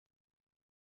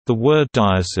The word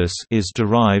diocese is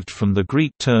derived from the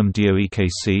Greek term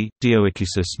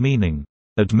dioikesis meaning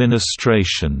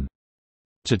administration.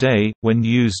 Today, when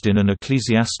used in an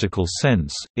ecclesiastical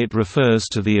sense, it refers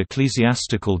to the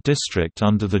ecclesiastical district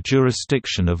under the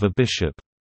jurisdiction of a bishop.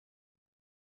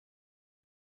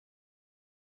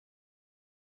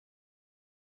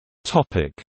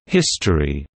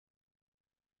 History.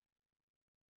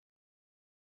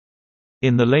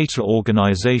 In the later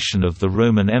organization of the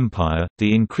Roman Empire,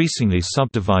 the increasingly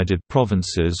subdivided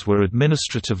provinces were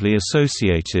administratively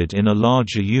associated in a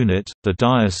larger unit, the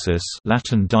diocese,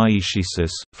 Latin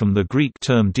diocesis, from the Greek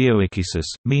term dioikesis,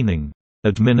 meaning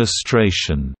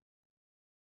administration.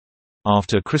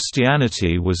 After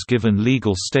Christianity was given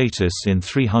legal status in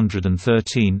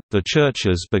 313, the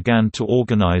churches began to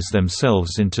organize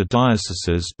themselves into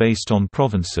dioceses based on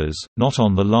provinces, not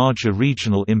on the larger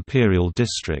regional imperial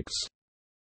districts.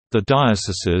 The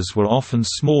dioceses were often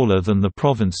smaller than the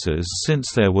provinces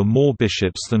since there were more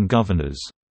bishops than governors.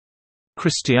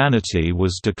 Christianity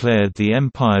was declared the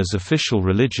empire's official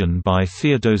religion by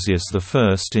Theodosius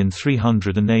I in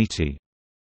 380.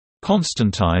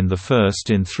 Constantine I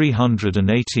in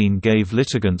 318 gave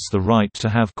litigants the right to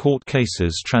have court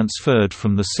cases transferred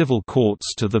from the civil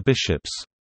courts to the bishops.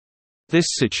 This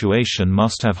situation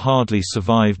must have hardly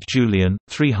survived Julian,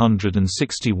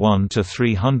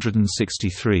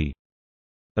 361–363.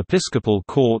 Episcopal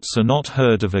courts are not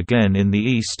heard of again in the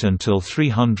East until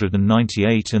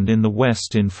 398 and in the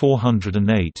West in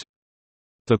 408.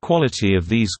 The quality of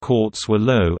these courts were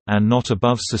low, and not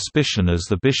above suspicion as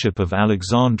the Bishop of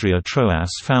Alexandria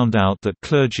Troas found out that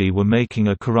clergy were making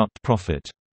a corrupt profit.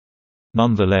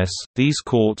 Nonetheless, these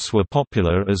courts were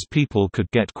popular as people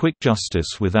could get quick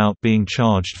justice without being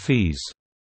charged fees.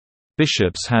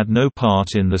 Bishops had no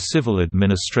part in the civil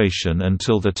administration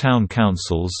until the town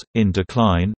councils, in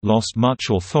decline, lost much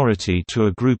authority to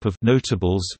a group of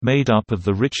notables made up of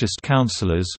the richest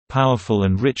councillors, powerful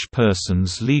and rich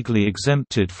persons legally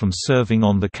exempted from serving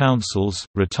on the councils,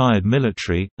 retired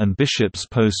military, and bishops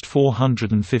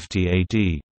post-450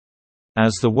 AD.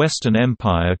 As the Western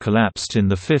Empire collapsed in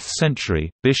the 5th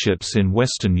century, bishops in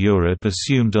Western Europe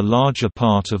assumed a larger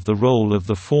part of the role of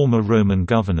the former Roman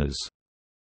governors.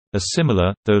 A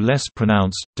similar, though less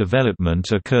pronounced,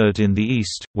 development occurred in the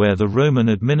East, where the Roman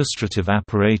administrative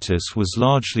apparatus was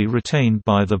largely retained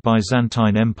by the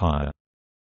Byzantine Empire.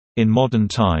 In modern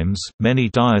times, many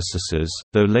dioceses,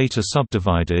 though later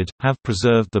subdivided, have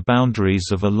preserved the boundaries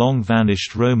of a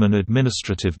long-vanished Roman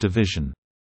administrative division.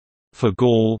 For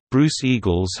Gaul, Bruce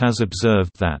Eagles has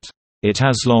observed that it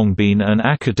has long been an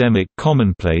academic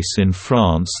commonplace in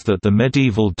France that the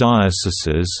medieval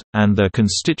dioceses, and their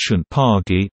constituent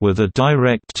pagi, were the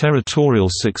direct territorial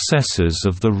successors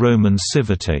of the Roman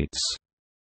civitates.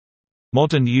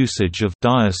 Modern usage of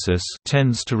diocese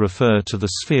tends to refer to the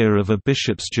sphere of a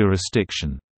bishop's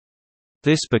jurisdiction.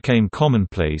 This became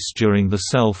commonplace during the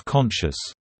self-conscious,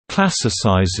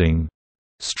 classicizing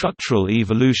structural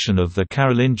evolution of the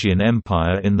Carolingian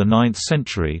Empire in the 9th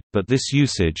century, but this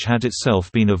usage had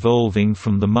itself been evolving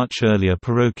from the much earlier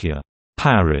parochia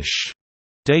parish,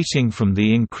 dating from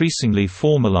the increasingly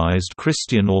formalized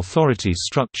Christian authority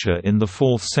structure in the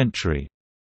 4th century.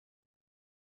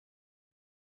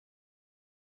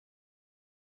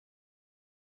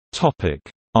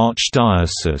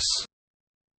 Archdiocese.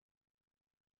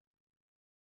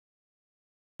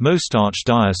 Most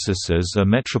archdioceses are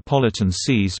metropolitan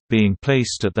sees, being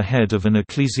placed at the head of an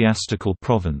ecclesiastical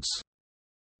province.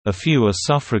 A few are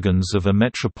suffragans of a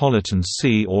metropolitan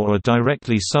see or are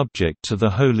directly subject to the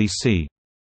Holy See.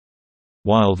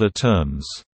 While the terms,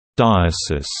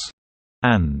 diocese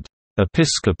and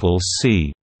episcopal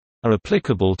see are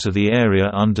applicable to the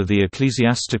area under the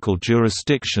ecclesiastical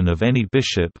jurisdiction of any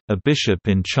bishop, a bishop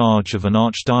in charge of an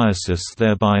archdiocese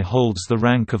thereby holds the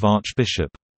rank of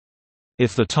archbishop.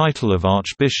 If the title of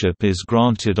archbishop is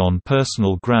granted on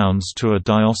personal grounds to a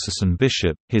diocesan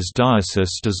bishop, his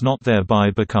diocese does not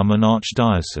thereby become an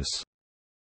archdiocese.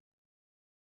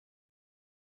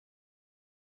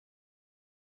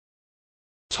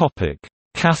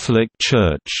 Catholic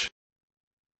Church.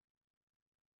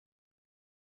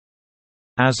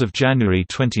 As of January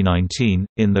 2019,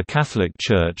 in the Catholic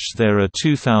Church there are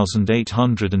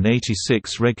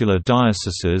 2,886 regular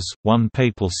dioceses, 1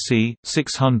 papal see,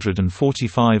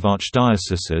 645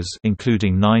 archdioceses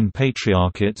including 9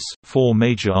 patriarchates, 4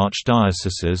 major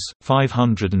archdioceses,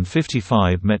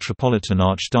 555 metropolitan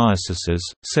archdioceses,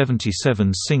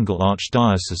 77 single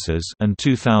archdioceses and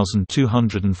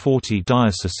 2,240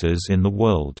 dioceses in the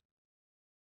world.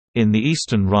 In the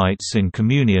Eastern rites in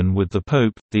communion with the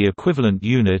Pope, the equivalent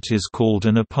unit is called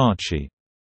an eparchy.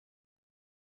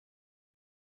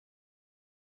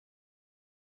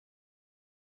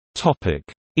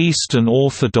 Eastern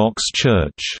Orthodox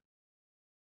Church.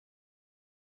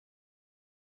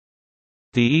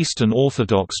 The Eastern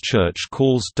Orthodox Church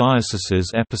calls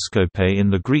dioceses episkopai in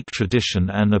the Greek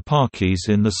tradition and eparchies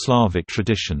in the Slavic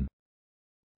tradition.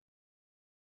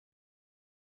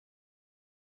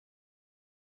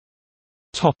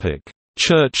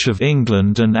 Church of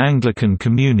England and Anglican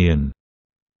Communion.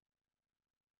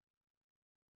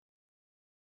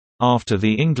 After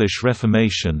the English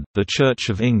Reformation, the Church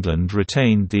of England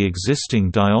retained the existing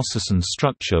diocesan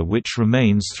structure which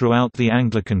remains throughout the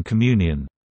Anglican Communion.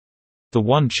 The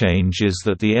one change is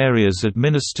that the areas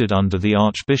administered under the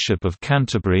Archbishop of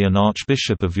Canterbury and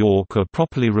Archbishop of York are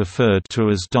properly referred to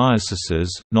as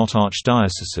dioceses, not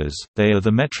archdioceses. They are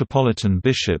the metropolitan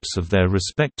bishops of their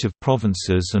respective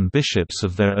provinces and bishops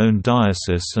of their own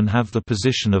diocese and have the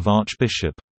position of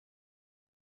archbishop.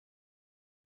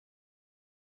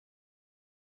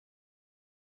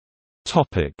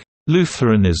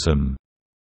 Lutheranism.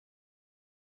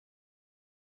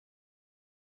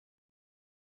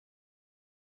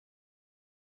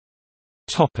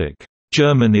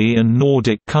 Germany and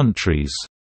Nordic countries.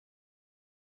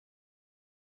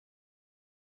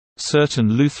 Certain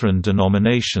Lutheran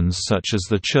denominations such as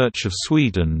the Church of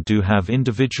Sweden do have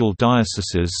individual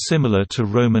dioceses similar to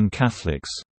Roman Catholics.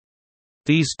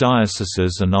 These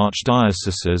dioceses and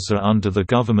archdioceses are under the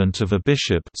government of a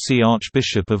bishop, see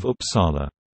Archbishop of Uppsala.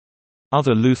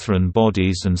 Other Lutheran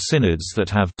bodies and synods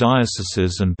that have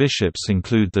dioceses and bishops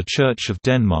include the Church of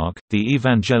Denmark, the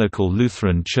Evangelical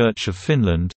Lutheran Church of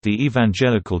Finland, the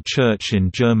Evangelical Church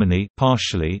in Germany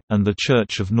partially, and the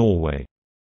Church of Norway.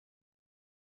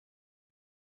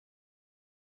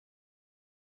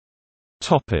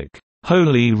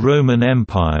 Holy Roman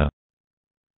Empire.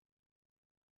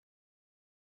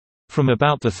 From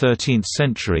about the 13th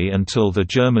century until the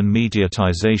German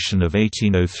mediatization of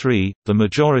 1803, the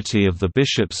majority of the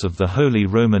bishops of the Holy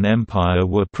Roman Empire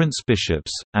were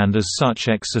prince-bishops, and as such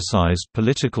exercised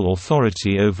political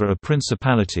authority over a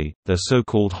principality, their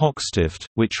so-called Hochstift,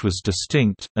 which was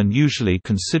distinct, and usually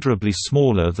considerably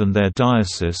smaller than their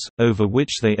diocese, over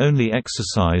which they only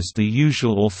exercised the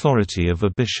usual authority of a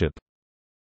bishop.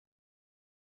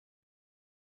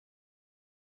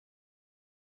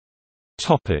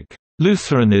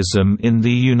 Lutheranism in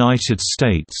the United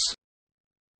States.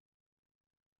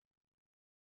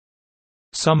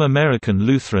 Some American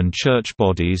Lutheran church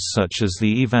bodies such as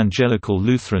the Evangelical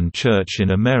Lutheran Church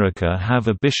in America have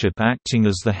a bishop acting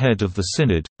as the head of the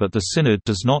synod, but the synod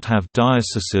does not have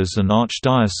dioceses and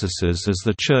archdioceses as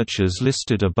the churches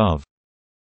listed above.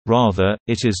 Rather,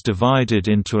 it is divided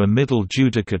into a middle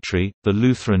judicatory. The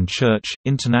Lutheran Church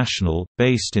International,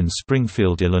 based in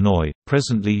Springfield, Illinois,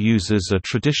 presently uses a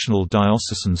traditional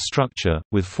diocesan structure,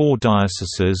 with 4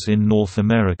 dioceses in North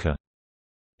America.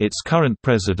 Its current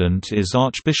president is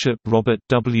Archbishop Robert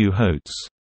W. Holtz.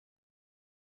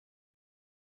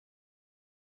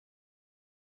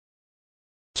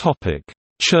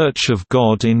 Church of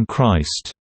God in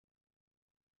Christ.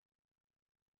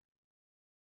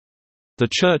 The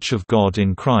Church of God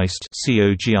in Christ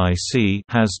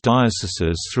has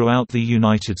dioceses throughout the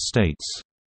United States.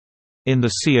 In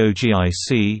the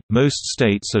COGIC, most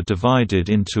states are divided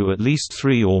into at least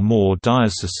 3 or more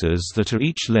dioceses that are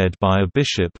each led by a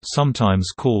bishop, sometimes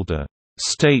called a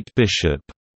state bishop.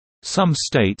 Some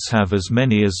states have as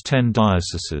many as 10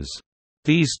 dioceses.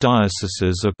 These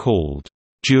dioceses are called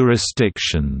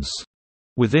jurisdictions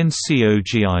within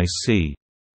COGIC.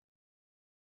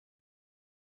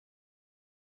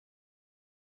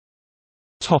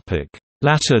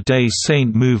 Latter-day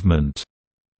Saint movement.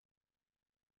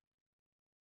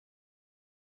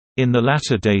 In the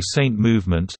Latter-day Saint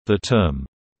movement, the term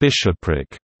bishopric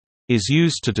is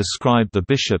used to describe the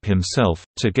bishop himself,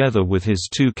 together with his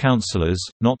 2 counselors,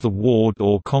 not the ward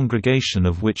or congregation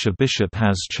of which a bishop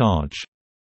has charge.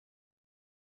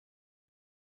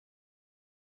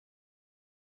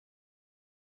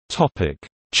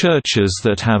 Churches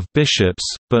that have bishops,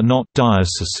 but not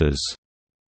dioceses.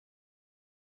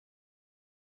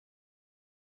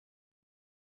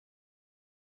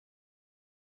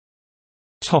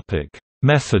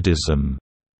 Methodism.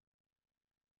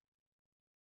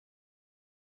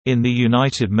 In the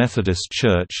United Methodist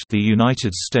Church, the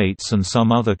United States and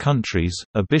some other countries,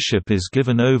 a bishop is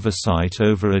given oversight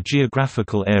over a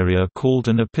geographical area called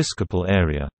an episcopal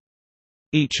area.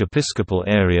 Each episcopal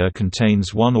area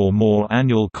contains 1 or more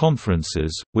annual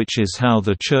conferences, which is how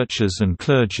the churches and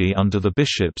clergy under the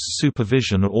bishop's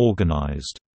supervision are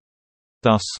organized.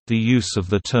 Thus, the use of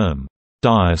the term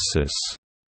diocese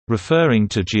Referring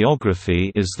to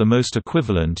geography is the most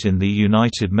equivalent in the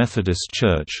United Methodist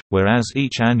Church, whereas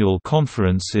each annual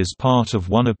conference is part of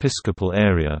one episcopal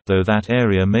area, though that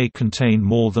area may contain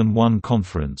more than one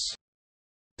conference.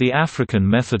 The African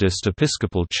Methodist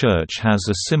Episcopal Church has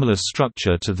a similar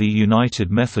structure to the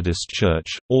United Methodist Church,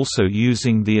 also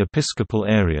using the episcopal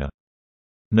area.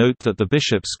 Note that the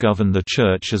bishops govern the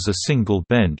church as a single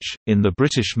bench. In the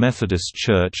British Methodist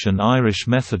Church and Irish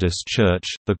Methodist Church,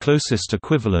 the closest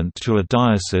equivalent to a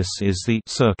diocese is the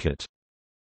circuit.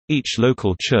 Each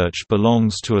local church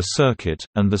belongs to a circuit,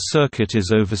 and the circuit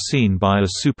is overseen by a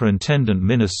superintendent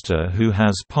minister who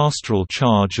has pastoral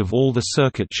charge of all the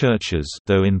circuit churches,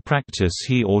 though in practice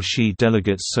he or she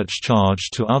delegates such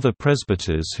charge to other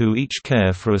presbyters who each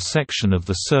care for a section of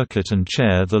the circuit and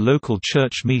chair the local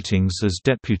church meetings as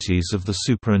deputies of the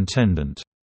superintendent.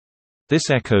 This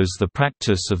echoes the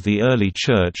practice of the early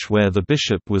church where the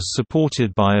bishop was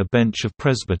supported by a bench of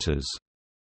presbyters.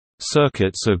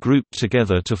 Circuits are grouped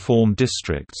together to form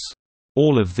districts.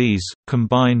 All of these,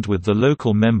 combined with the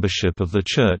local membership of the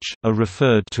church, are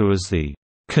referred to as the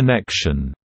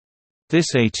connection.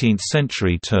 This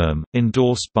 18th-century term,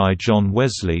 endorsed by John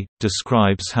Wesley,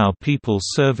 describes how people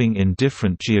serving in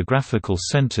different geographical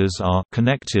centers are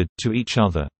connected to each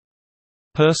other.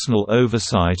 Personal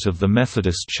oversight of the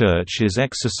Methodist Church is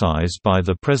exercised by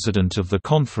the President of the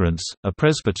Conference, a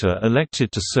presbyter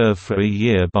elected to serve for a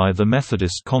year by the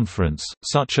Methodist Conference.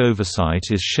 Such oversight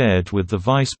is shared with the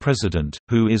Vice President,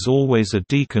 who is always a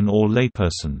deacon or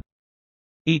layperson.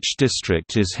 Each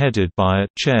district is headed by a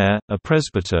chair, a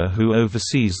presbyter who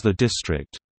oversees the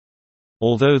district.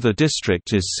 Although the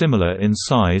district is similar in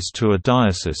size to a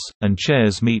diocese, and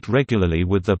chairs meet regularly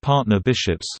with their partner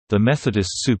bishops, the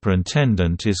Methodist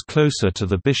superintendent is closer to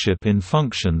the bishop in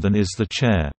function than is the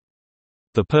chair.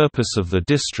 The purpose of the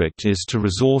district is to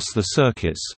resource the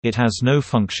circuits, it has no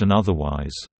function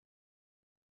otherwise.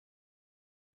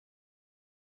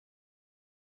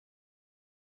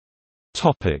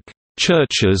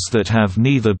 Churches that have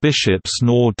neither bishops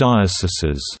nor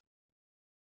dioceses.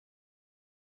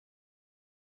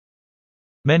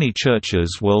 Many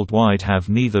churches worldwide have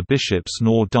neither bishops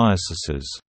nor dioceses.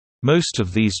 Most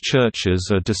of these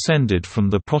churches are descended from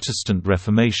the Protestant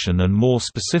Reformation and more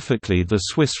specifically the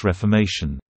Swiss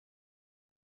Reformation.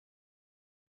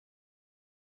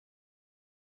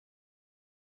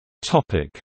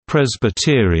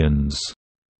 Presbyterians.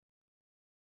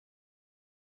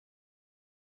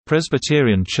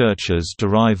 Presbyterian churches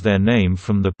derive their name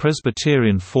from the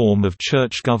Presbyterian form of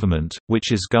church government,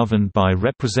 which is governed by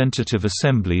representative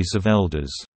assemblies of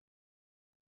elders.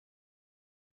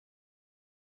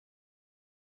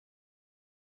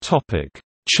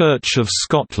 Church of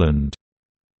Scotland.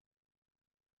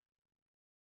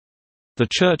 The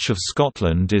Church of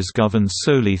Scotland is governed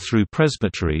solely through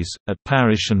presbyteries, at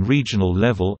parish and regional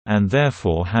level, and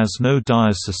therefore has no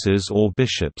dioceses or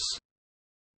bishops.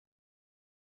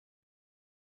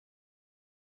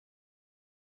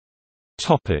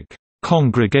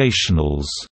 Congregationals.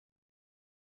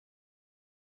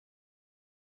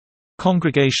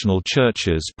 Congregational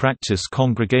churches practice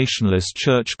Congregationalist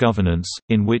church governance,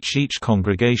 in which each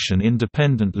congregation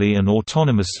independently and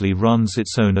autonomously runs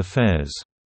its own affairs.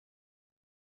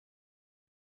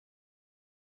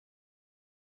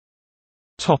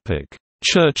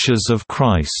 Churches of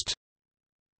Christ.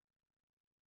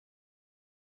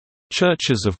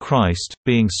 Churches of Christ,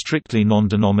 being strictly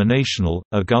non-denominational,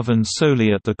 are governed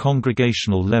solely at the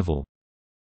congregational level.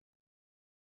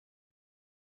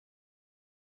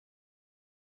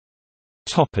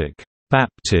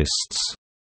 Baptists.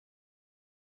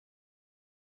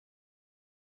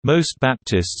 Most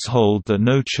Baptists hold that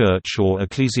no church or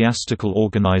ecclesiastical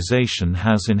organization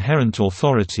has inherent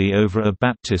authority over a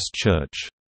Baptist church.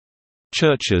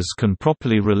 Churches can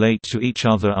properly relate to each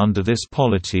other under this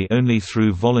polity only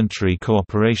through voluntary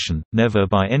cooperation, never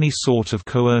by any sort of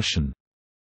coercion.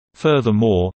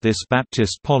 Furthermore, this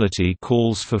Baptist polity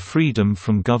calls for freedom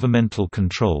from governmental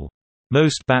control.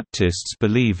 Most Baptists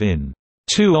believe in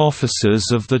two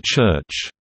officers of the church,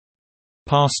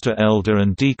 pastor, elder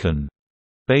and deacon,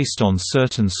 based on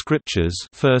certain scriptures,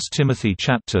 1 Timothy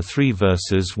chapter 3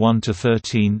 verses 1 to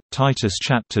 13, Titus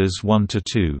chapters 1 to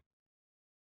 2.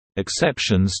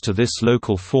 Exceptions to this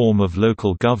local form of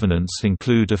local governance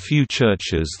include a few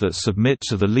churches that submit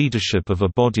to the leadership of a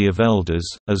body of elders,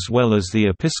 as well as the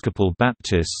Episcopal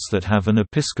Baptists that have an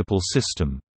episcopal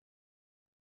system.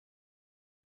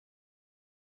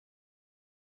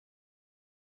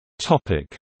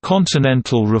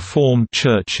 Continental Reformed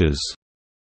churches.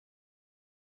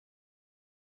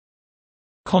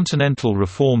 Continental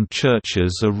Reformed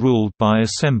churches are ruled by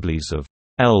assemblies of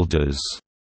elders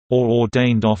or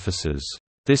ordained officers.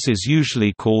 This is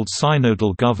usually called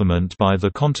synodal government by the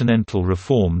Continental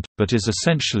Reformed, but is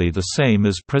essentially the same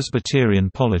as Presbyterian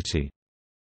polity.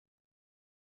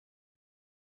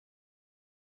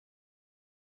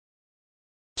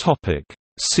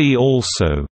 See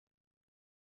also: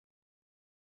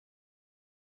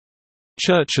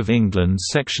 Church of England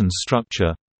section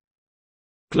structure,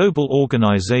 Global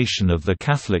Organization of the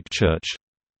Catholic Church,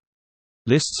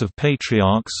 Lists of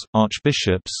patriarchs,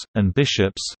 archbishops, and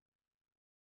bishops,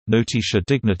 Notitia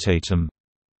Dignitatum,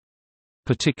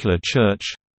 Particular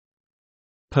Church,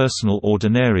 Personal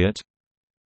Ordinariate,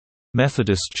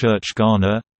 Methodist Church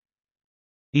Ghana.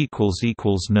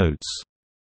 Notes